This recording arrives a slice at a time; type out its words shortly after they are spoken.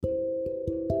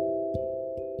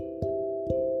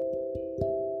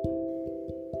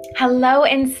Hello,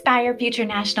 Inspire Future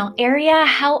National Area.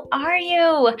 How are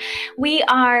you? We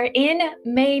are in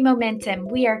May Momentum.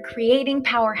 We are creating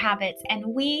power habits, and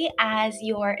we, as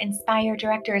your Inspire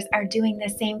directors, are doing the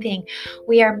same thing.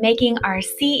 We are making our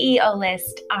CEO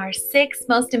list, our 6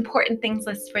 most important things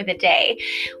list for the day.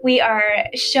 We are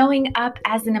showing up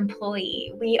as an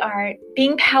employee. We are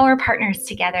being power partners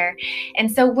together.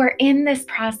 And so we're in this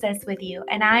process with you,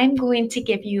 and I'm going to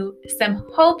give you some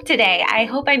hope today. I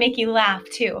hope I make you laugh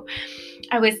too.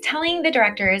 I was telling the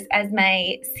directors as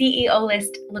my CEO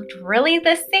list looked really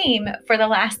the same for the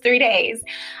last 3 days.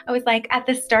 I was like, at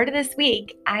the start of this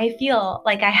week, I feel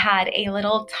like I had a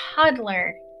little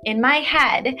toddler in my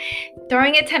head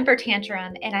throwing a temper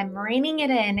tantrum, and I'm reining it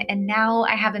in, and now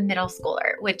I have a middle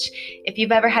schooler, which if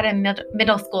you've ever had a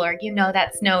middle schooler, you know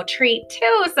that's no treat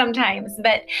too sometimes,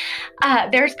 but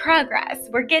there's progress.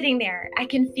 We're getting there. I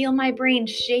can feel my brain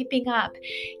shaping up.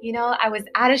 I was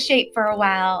out of shape for a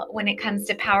while when it comes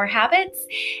to power habits,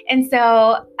 and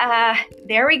so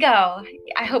there we go.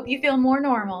 I hope you feel more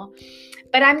normal.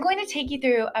 But I'm going to take you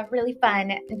through a really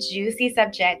fun, juicy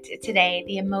subject today,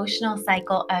 the emotional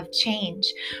cycle of change.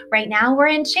 Right now, we're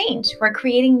in change. We're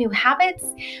creating new habits.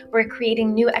 We're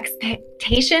creating new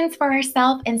expectations for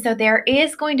ourselves. And so there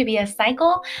is going to be a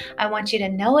cycle. I want you to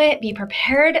know it, be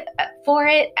prepared for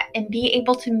it, and be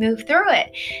able to move through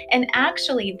it. And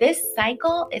actually, this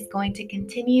cycle is going to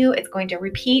continue. It's going to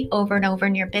repeat over and over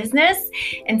in your business.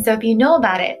 And so if you know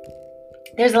about it,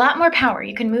 there's a lot more power.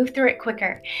 You can move through it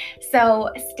quicker. So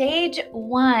stage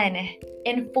 1,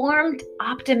 informed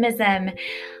optimism,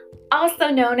 also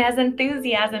known as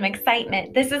enthusiasm,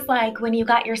 excitement. This is like when you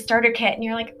got your starter kit and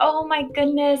you're like, oh my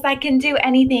goodness, I can do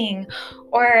anything.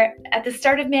 Or at the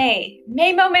start of May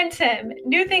momentum,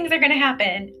 new things are going to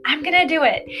happen. I'm going to do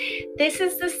it. This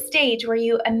is the stage where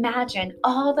you imagine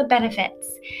all the benefits,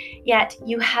 yet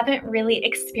you haven't really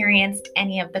experienced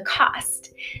any of the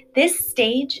cost. This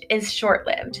stage is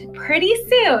short-lived. Pretty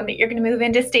soon, you're going to move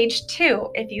into stage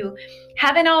 2. If you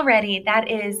haven't already, that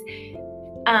is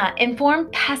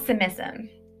informed pessimism,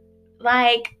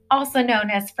 like also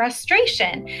known as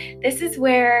frustration. This is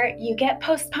where you get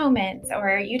postponements,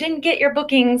 or you didn't get your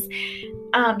bookings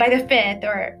by the 5th,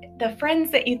 or the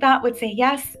friends that you thought would say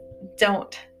yes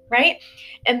don't, right?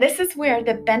 And this is where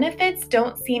the benefits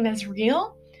don't seem as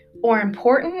real or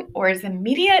important or as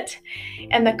immediate,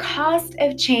 and the cost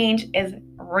of change is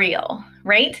real,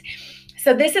 right?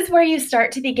 So this is where you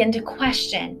start to begin to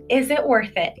question, is it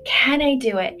worth it? Can I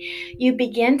do it? You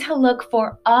begin to look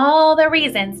for all the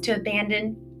reasons to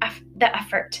abandon the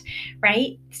effort,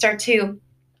 right? Start to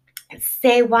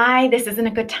say why this isn't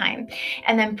a good time.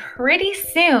 And then pretty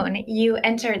soon you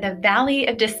enter the valley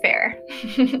of despair.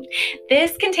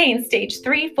 This contains stage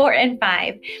 3, 4, and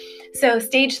 5. So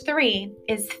stage 3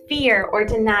 is fear or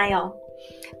denial.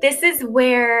 This is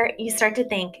where you start to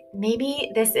think,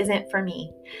 maybe this isn't for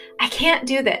me. I can't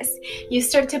do this. You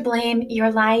start to blame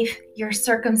your life, your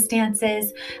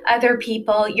circumstances, other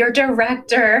people, your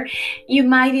director. You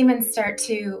might even start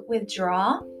to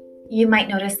withdraw. You might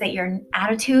notice that your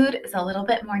attitude is a little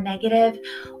bit more negative,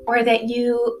 or that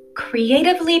you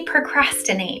creatively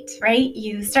procrastinate, right?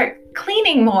 You start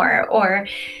cleaning more, or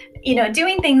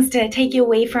doing things to take you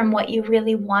away from what you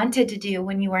really wanted to do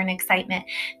when you were in excitement.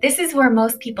 This is where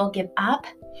most people give up.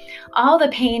 All the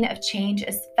pain of change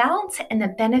is felt, and the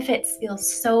benefits feel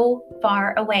so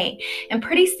far away. And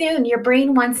pretty soon, your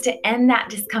brain wants to end that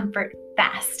discomfort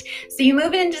fast. So you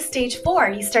move into stage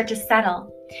 4, you start to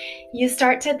settle. You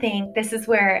start to think, this is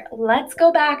where, let's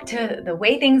go back to the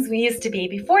way things we used to be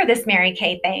before this Mary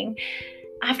Kay thing.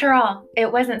 After all,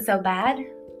 it wasn't so bad.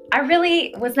 I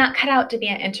really was not cut out to be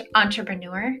an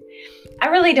entrepreneur. I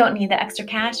really don't need the extra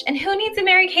cash. And who needs a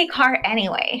Mary Kay car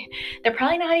anyway? They're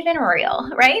probably not even real,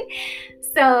 right?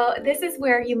 So this is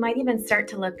where you might even start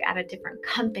to look at a different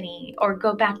company or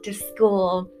go back to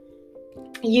school.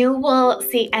 You will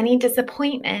see any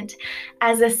disappointment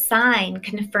as a sign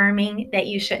confirming that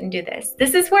you shouldn't do this.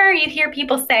 This is where you hear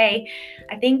people say,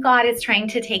 I think God is trying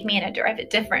to take me in a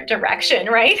different direction,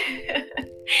 right?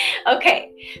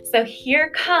 Okay, so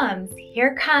here comes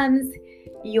your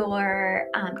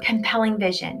compelling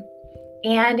vision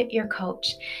and your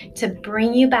coach to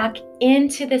bring you back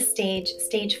into the stage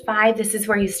 5. This is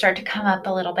where you start to come up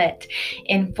a little bit.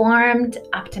 Informed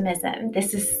optimism.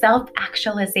 This is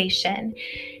self-actualization.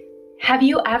 Have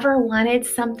you ever wanted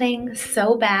something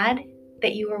so bad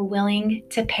that you were willing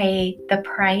to pay the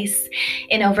price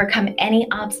and overcome any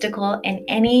obstacle and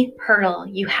any hurdle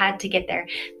you had to get there.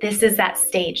 This is that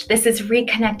stage. This is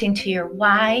reconnecting to your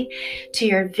why, to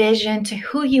your vision, to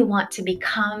who you want to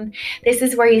become. This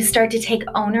is where you start to take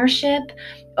ownership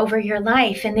over your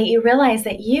life, and that you realize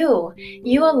that you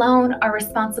alone are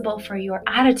responsible for your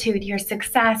attitude, your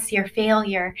success, your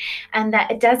failure, and that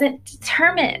it doesn't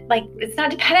determine, like, it's not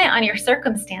dependent on your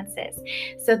circumstances.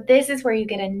 So this is where you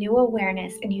get a new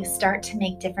awareness and you start to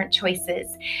make different choices.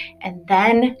 And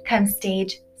then comes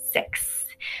stage 6,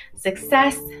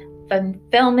 success,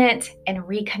 fulfillment, and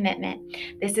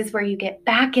recommitment. This is where you get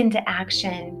back into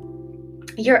action.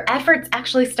 Your efforts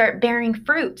actually start bearing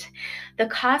fruit. The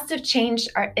cost of change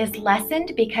is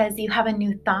lessened because you have a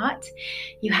new thought.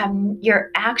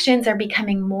 Your actions are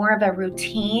becoming more of a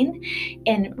routine.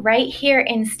 And right here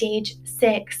in stage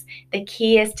 6, the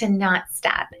key is to not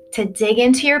stop, to dig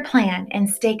into your plan and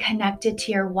stay connected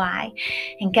to your why.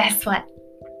 And guess what?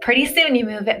 Pretty soon you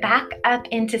move it back up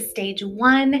into stage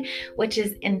 1, which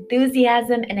is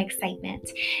enthusiasm and excitement.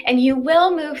 And you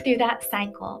will move through that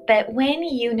cycle. But when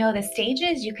you know the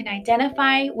stages, you can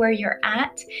identify where you're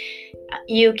at.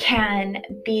 You can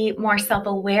be more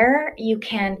self-aware. You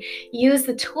can use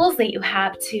the tools that you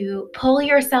have to pull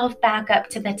yourself back up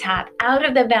to the top, out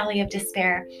of the valley of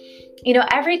despair.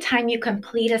 Every time you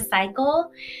complete a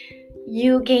cycle,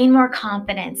 you gain more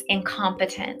confidence and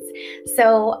competence.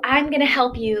 So I'm going to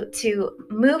help you to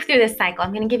move through this cycle.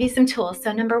 I'm going to give you some tools.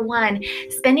 So number 1,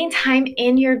 spending time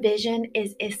in your vision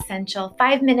is essential.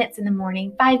 5 minutes in the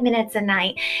morning, 5 minutes a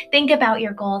night. Think about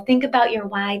your goal. Think about your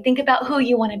why. Think about who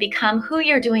you want to become, who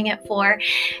you're doing it for.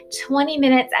 20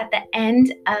 minutes at the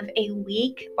end of a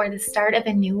week or the start of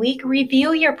a new week.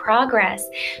 Review your progress.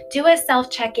 Do a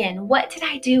self-check-in. What did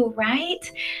I do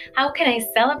right? How can I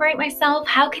celebrate myself?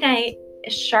 How can I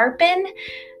sharpen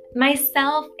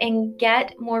myself and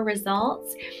get more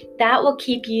results? That will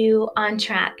keep you on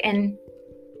track. And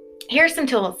here's some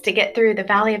tools to get through the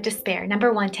valley of despair.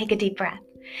 Number 1, take a deep breath.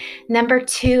 Number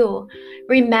 2,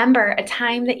 remember a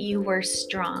time that you were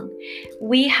strong.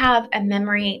 We have a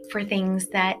memory for things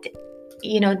that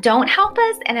don't help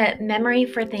us, and a memory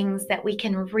for things that we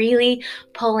can really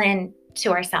pull in to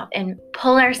ourselves and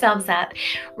pull ourselves up.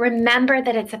 Remember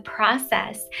that it's a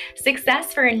process.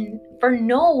 Success for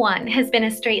no one has been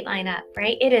a straight line up,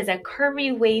 right? It is a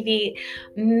curvy, wavy,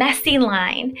 messy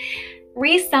line.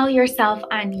 Resell yourself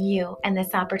on you and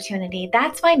this opportunity.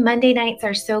 That's why Monday nights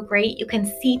are so great. You can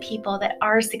see people that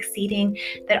are succeeding,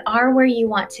 that are where you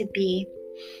want to be.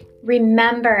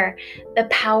 Remember the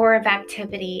power of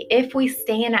activity. If we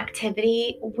stay in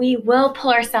activity, we will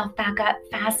pull ourselves back up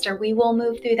faster. We will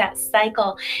move through that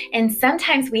cycle. And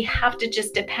sometimes we have to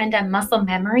just depend on muscle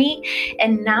memory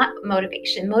and not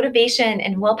motivation. Motivation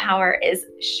and willpower is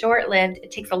short-lived. It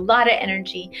takes a lot of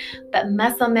energy, but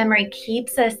muscle memory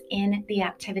keeps us in the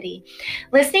activity.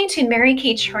 Listening to Mary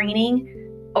Kay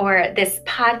training or this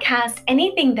podcast,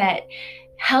 anything that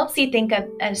helps you think of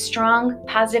a strong,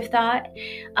 positive thought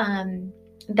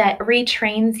that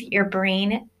retrains your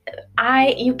brain.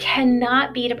 You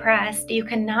cannot be depressed. You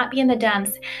cannot be in the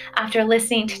dumps after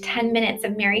listening to 10 minutes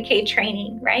of Mary Kay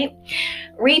training, right?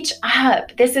 Reach up.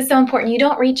 This is so important. You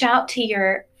don't reach out to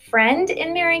your friend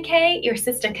in Mary Kay, your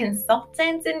sister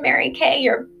consultants in Mary Kay,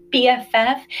 your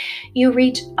BFF. You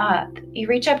reach up. You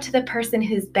reach up to the person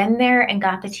who's been there and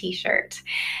got the t-shirt.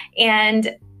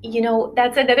 And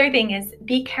that's another thing, is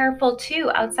be careful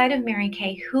too, outside of Mary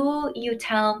Kay, who you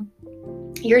tell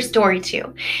your story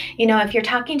to. If you're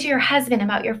talking to your husband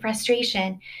about your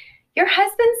frustration, your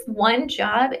husband's one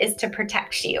job is to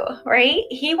protect you, right?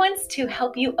 He wants to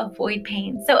help you avoid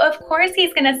pain. So of course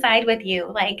he's going to side with you.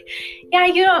 Like, yeah,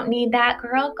 you don't need that,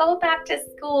 girl. Go back to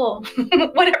school.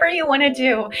 Whatever you want to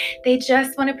do. They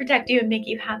just want to protect you and make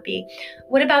you happy.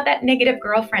 What about that negative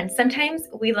girlfriend? Sometimes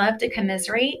we love to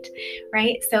commiserate,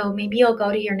 right? So maybe you'll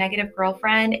go to your negative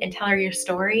girlfriend and tell her your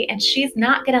story, and she's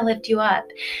not going to lift you up.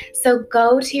 So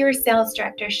go to your sales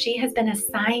director. She has been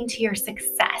assigned to your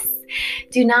success.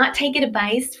 Do not take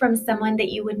advice from someone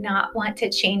that you would not want to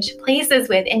change places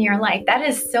with in your life. That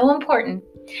is so important.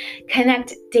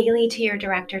 Connect daily to your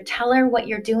director. Tell her what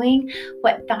you're doing,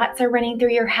 what thoughts are running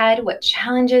through your head, what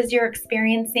challenges you're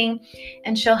experiencing,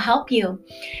 and she'll help you.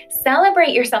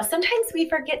 Celebrate yourself. Sometimes we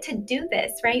forget to do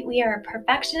this, right? We are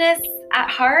perfectionists. at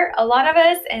heart, a lot of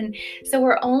us, and so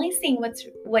we're only seeing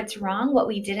what's wrong, what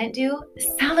we didn't do.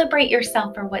 Celebrate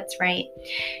yourself for what's right.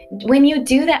 When you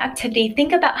do that activity,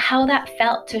 think about how that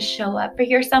felt to show up for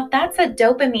yourself. That's a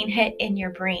dopamine hit in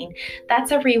your brain.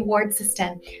 That's a reward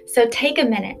system. So take a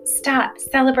minute, stop,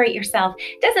 celebrate yourself.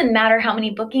 It doesn't matter how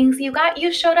many bookings you got,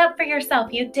 you showed up for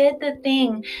yourself. You did the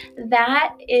thing.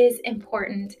 That is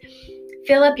important.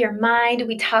 Fill up your mind.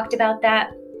 We talked about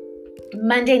that.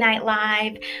 Monday Night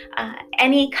Live,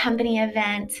 any company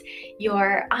event,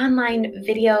 your online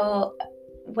video,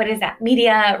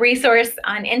 media resource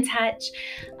on InTouch.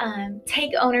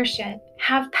 Take ownership,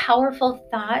 have powerful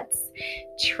thoughts,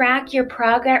 track your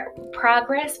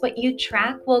progress. What you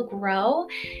track will grow.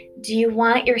 Do you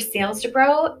want your sales to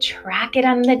grow? Track it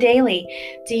on the daily.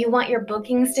 Do you want your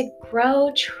bookings to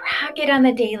grow? Track it on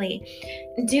the daily.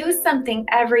 Do something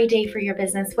every day for your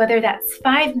business, whether that's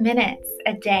 5 minutes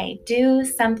a day. Do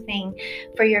something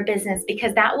for your business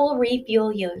because that will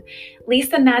refuel you.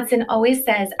 Lisa Madsen always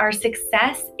says our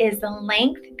success is the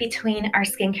length between our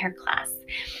skincare class.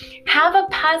 Have a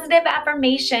positive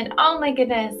affirmation. Oh my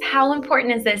goodness, how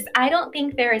important is this? I don't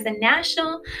think there is a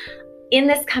national in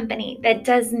this company that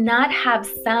does not have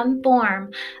some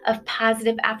form of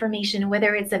positive affirmation,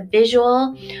 whether it's a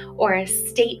visual or a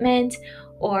statement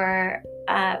or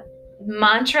a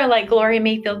mantra like Gloria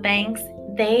Mayfield Banks.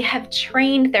 They have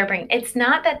trained their brain. It's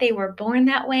not that they were born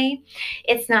that way.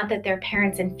 It's not that their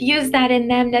parents infused that in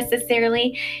them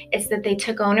necessarily. It's that they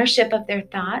took ownership of their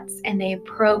thoughts and they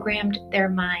programmed their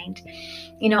mind.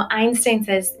 You know, Einstein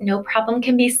says no problem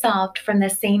can be solved from the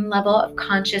same level of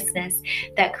consciousness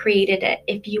that created it.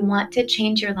 If you want to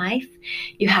change your life,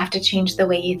 you have to change the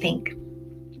way you think.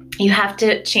 You have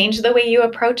to change the way you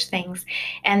approach things.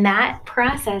 And that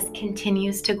process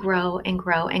continues to grow and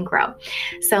grow and grow.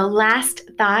 So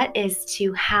last thought is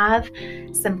to have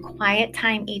some quiet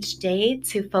time each day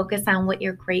to focus on what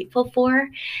you're grateful for.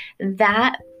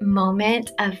 That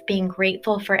moment of being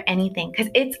grateful for anything,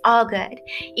 because it's all good.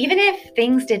 Even if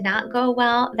things did not go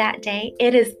well that day,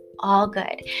 it is all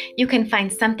good. You can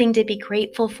find something to be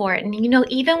grateful for. And you know,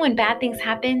 even when bad things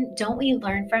happen, don't we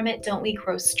learn from it? Don't we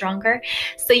grow stronger?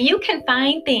 So you can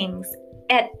find things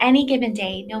at any given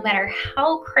day, no matter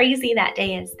how crazy that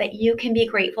day is, that you can be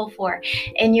grateful for.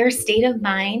 And your state of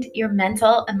mind, your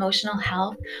mental, emotional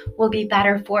health will be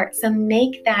better for it. So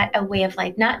make that a way of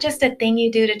life, not just a thing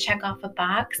you do to check off a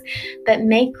box, but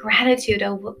make gratitude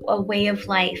a way of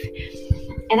life.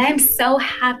 And I'm so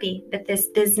happy that this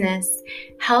business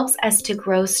helps us to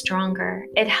grow stronger.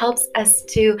 It helps us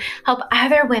to help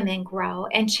other women grow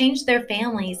and change their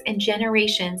families and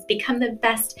generations, become the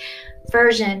best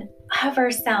version of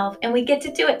ourselves. And we get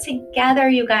to do it together,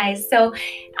 you guys. So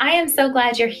I am so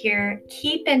glad you're here.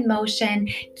 Keep in motion.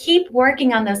 Keep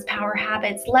working on those power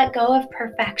habits. Let go of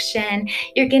perfection.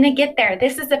 You're going to get there.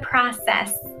 This is a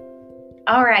process.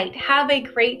 All right. Have a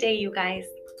great day, you guys.